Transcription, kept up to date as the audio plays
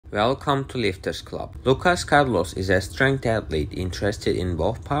Welcome to Lifters Club. Lucas Carlos is a strength athlete interested in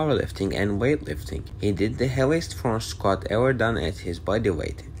both powerlifting and weightlifting. He did the heaviest front squat ever done at his body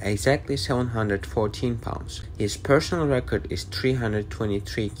weight, exactly 714 pounds. His personal record is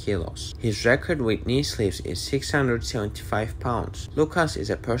 323 kilos. His record with knee sleeves is 675 pounds. Lucas is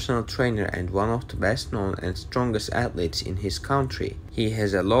a personal trainer and one of the best known and strongest athletes in his country. He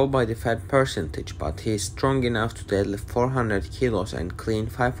has a low body fat percentage, but he is strong enough to deadlift 400 kilos and clean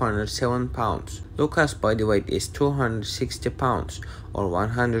 507 pounds. Lucas' body weight is 260 pounds or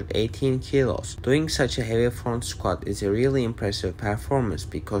 118 kilos. Doing such a heavy front squat is a really impressive performance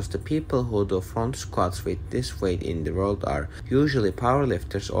because the people who do front squats with this weight in the world are usually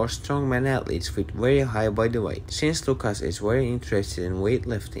powerlifters or strongman athletes with very high body weight. Since Lucas is very interested in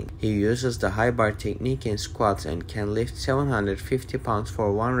weightlifting, he uses the high bar technique in squats and can lift 750 pounds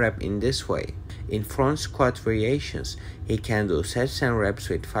for one rep in this way. In front squat variations, he can do sets and reps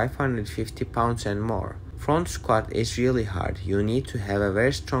with 550 pounds and more. Front squat is really hard. You need to have a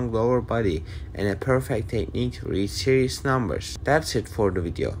very strong lower body and a perfect technique to reach serious numbers. That's it for the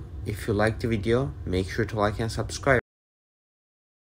video. If you liked the video, make sure to like and subscribe.